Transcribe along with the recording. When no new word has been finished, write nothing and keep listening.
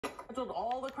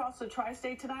all across the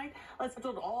tri-state tonight. Let's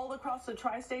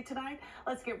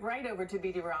get right over to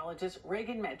meteorologist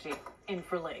Reagan Medji in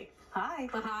for Lee. Hi.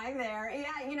 Hi there.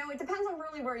 Yeah, you know, it depends on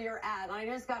really where you're at. I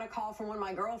just got a call from one of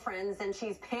my girlfriends, and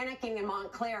she's panicking in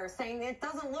Montclair, saying it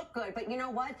doesn't look good. But you know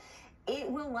what? It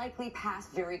will likely pass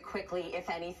very quickly, if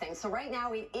anything. So right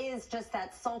now it is just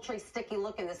that sultry, sticky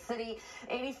look in the city.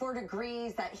 84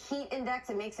 degrees, that heat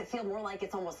index, it makes it feel more like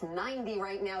it's almost 90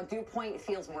 right now. Dew point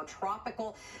feels more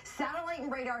tropical. Satellite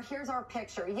and radar, here's our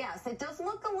picture. Yes, it does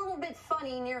look a little bit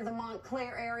funny near the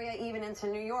Montclair area, even into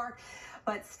New York.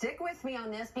 But stick with me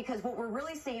on this, because what we're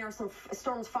really seeing are some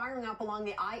storms firing up along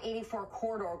the I-84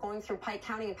 corridor, going through Pike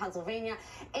County in Pennsylvania,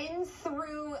 in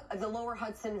through the lower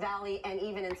Hudson Valley, and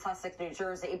even in Sussex, New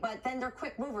Jersey. But then they're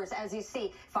quick movers, as you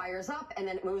see, fires up and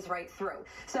then it moves right through.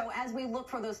 So as we look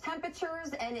for those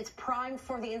temperatures, and it's primed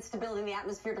for the instability in the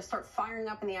atmosphere to start firing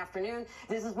up in the afternoon,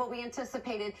 this is what we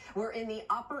anticipated. We're in the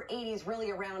upper 80s really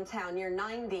around town, near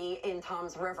 90 in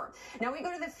Toms River. Now we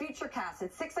go to the Futurecast.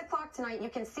 At 6 o'clock tonight, you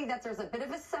can see that there's a bit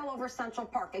of a cell over Central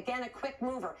Park. Again, a quick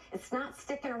mover. It's not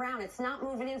sticking around. It's not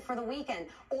moving in for the weekend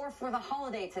or for the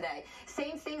holiday today.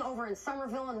 Same thing over in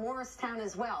Somerville and Morristown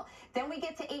as well. Then we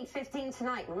get to 8:15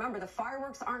 tonight. Remember, the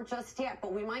fireworks aren't just yet,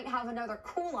 but we might have another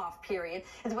cool-off period,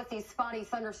 is what these spotty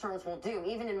thunderstorms will do,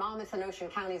 even in Monmouth and Ocean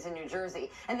counties in New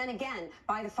Jersey. And then again,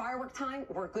 by the firework time,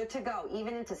 we're good to go,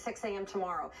 even into 6 a.m.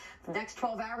 tomorrow. The next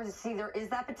 12 hours, you see, there is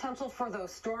that potential for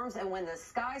those storms, and when the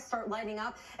skies start lighting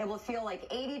up, it will feel like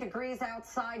 80 degrees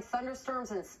outside. Thunderstorms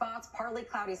in spots, partly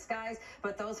cloudy skies,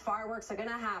 but those fireworks are going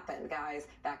to happen, guys.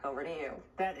 Back over to you.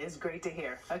 That is great to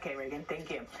hear. Okay, Reagan,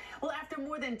 thank you. Well, after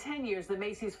more than 10 years, the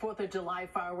Macy's 4th of July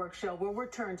fireworks show will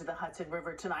return to the Hudson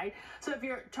River tonight. So if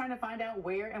you're trying to find out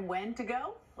where and when to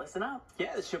go, listen up.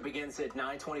 Yeah, the show begins at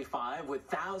 9:25 with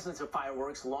thousands of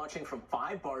fireworks launching from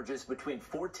 5 barges between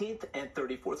 14th and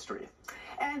 34th Street.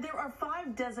 And there are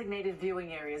 5 designated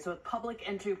viewing areas with public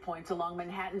entry points along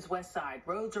Manhattan's west side.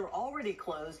 Roads are already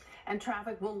closed, and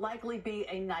traffic will likely be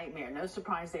a nightmare. No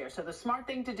surprise there. So the smart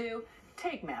thing to do,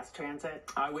 take mass transit.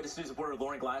 Eyewitness News reporter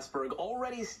Lauren Glassberg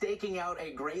already staking out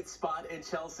a great spot in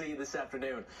Chelsea this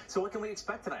afternoon. So what can we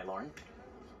expect tonight, Lauren?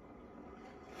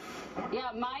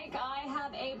 Yeah, Mike, I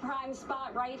have a prime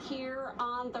spot right here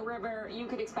on the river. You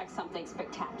could expect something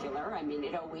spectacular. I mean,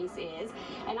 it always is.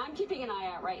 And I'm keeping an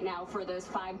eye out right now for those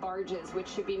 5 barges, which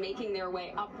should be making their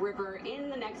way upriver in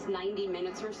the next 90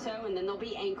 minutes or so. And then they'll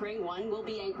be anchoring. One will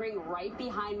be anchoring right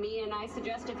behind me. And I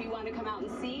suggest if you want to come out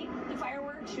and see the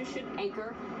fireworks, you should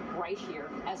anchor right here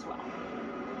as well.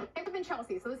 I live in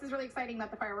Chelsea, so this is really exciting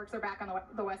that the fireworks are back on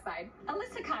the west side.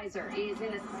 Alyssa Kaiser is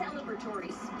in a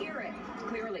celebratory spirit.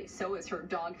 Clearly, so is her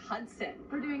dog Hudson.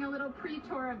 We're doing a little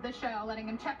pre-tour of the show, letting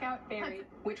him check out Barry,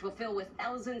 which will fill with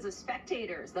thousands of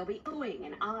spectators. They'll be oohing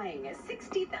and eyeing as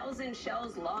 60,000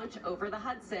 shells launch over the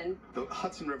Hudson. The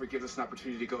Hudson River gives us an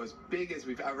opportunity to go as big as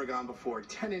we've ever gone before.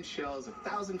 10-inch shells,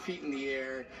 1,000 feet in the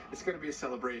air. It's going to be a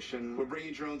celebration. We're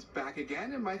bringing drones back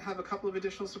again and might have a couple of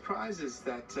additional surprises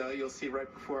that you'll see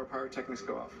right before our pyrotechnics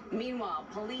go off. Meanwhile,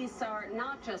 police are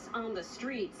not just on the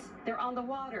streets, they're on the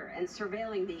water and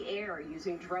surveilling the air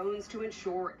using drones to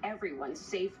ensure everyone's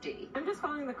safety. I'm just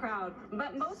following the crowd.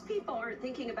 But most people aren't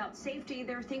thinking about safety,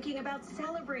 they're thinking about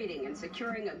celebrating and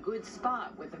securing a good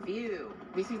spot with a view.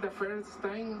 This is the first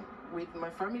time with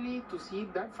my family to see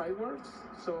that fireworks,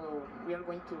 so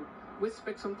we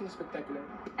expect something spectacular.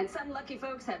 And some lucky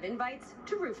folks have invites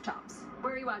to rooftops.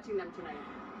 Where are you watching them tonight?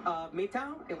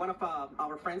 Midtown, in one of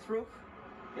our friends' roof.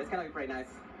 It's gonna be pretty nice.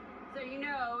 So you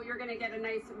know you're gonna get a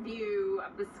nice view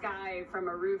of the sky from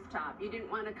a rooftop. You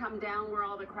didn't want to come down where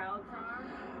all the crowds are?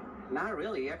 Not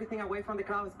really. Everything away from the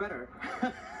crowd is better.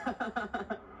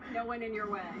 No one in your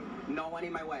way? No one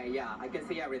in my way, yeah. I can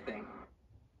see everything.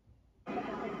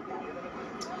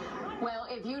 Well,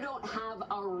 if you don't have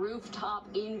a rooftop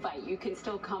invite, you can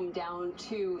still come down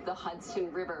to the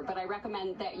Hudson River. But I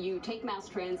recommend that you take mass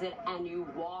transit and you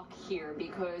walk here,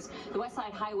 because the West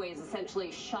Side Highway is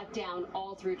essentially shut down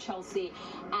all through Chelsea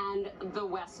and the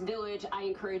West Village. I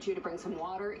encourage you to bring some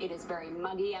water. It is very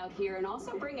muggy out here. And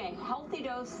also bring a healthy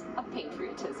dose of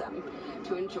patriotism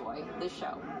to enjoy the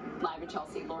show. Live in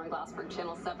Chelsea, Lauren Glassberg,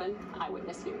 Channel 7,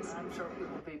 Eyewitness News. I'm sure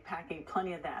people will be packing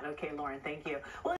plenty of that. Okay, Lauren, thank you. Well,